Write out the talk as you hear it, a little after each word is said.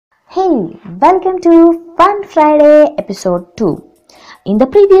Hey, welcome to Fun Friday episode 2. In the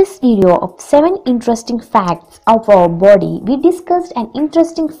previous video of 7 interesting facts of our body, we discussed an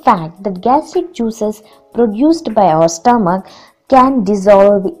interesting fact that gastric juices produced by our stomach can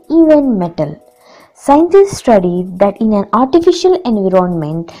dissolve even metal. Scientists studied that in an artificial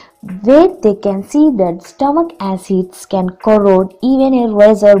environment where they can see that stomach acids can corrode even a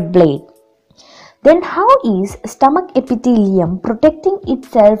razor blade. Then how is stomach epithelium protecting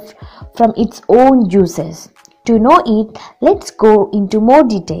itself from its own juices? To know it, let's go into more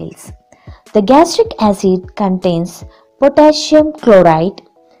details. The gastric acid contains potassium chloride,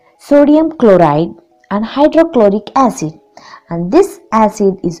 sodium chloride and hydrochloric acid, and this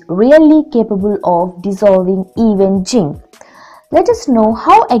acid is really capable of dissolving even zinc. Let us know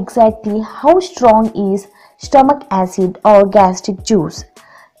how strong is stomach acid or gastric juice.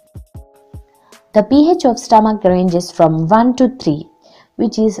 The pH of stomach ranges from 1 to 3,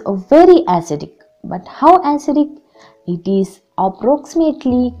 which is very acidic. But how acidic? It is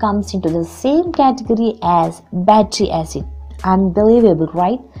approximately comes into the same category as battery acid. Unbelievable,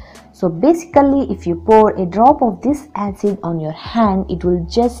 right? So basically, if you pour a drop of this acid on your hand, it will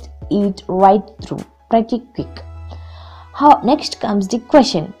just eat right through, pretty quick. Next comes the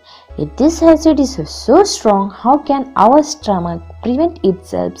question. If this acid is so strong, how can our stomach prevent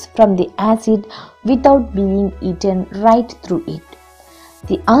itself from the acid without being eaten right through it?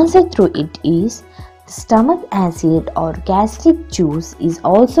 The answer through it is the stomach acid or gastric juice is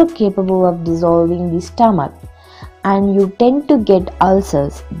also capable of dissolving the stomach, and you tend to get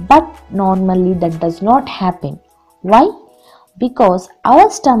ulcers, but normally that does not happen. Why? Because our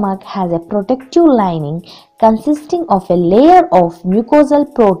stomach has a protective lining consisting of a layer of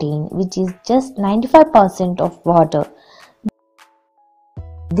mucosal protein which is just 95% of water.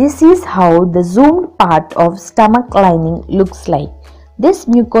 This is how the zoomed part of stomach lining looks like. This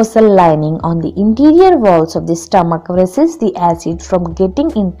mucosal lining on the interior walls of the stomach resists the acid from getting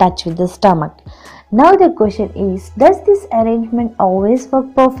in touch with the stomach. Now the question is, does this arrangement always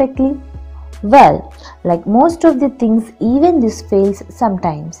work perfectly? Well, like most of the things, even this fails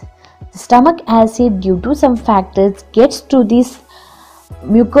sometimes. The stomach acid, due to some factors, gets to this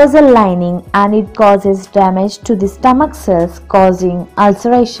mucosal lining and it causes damage to the stomach cells, causing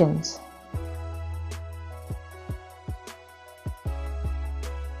ulcerations.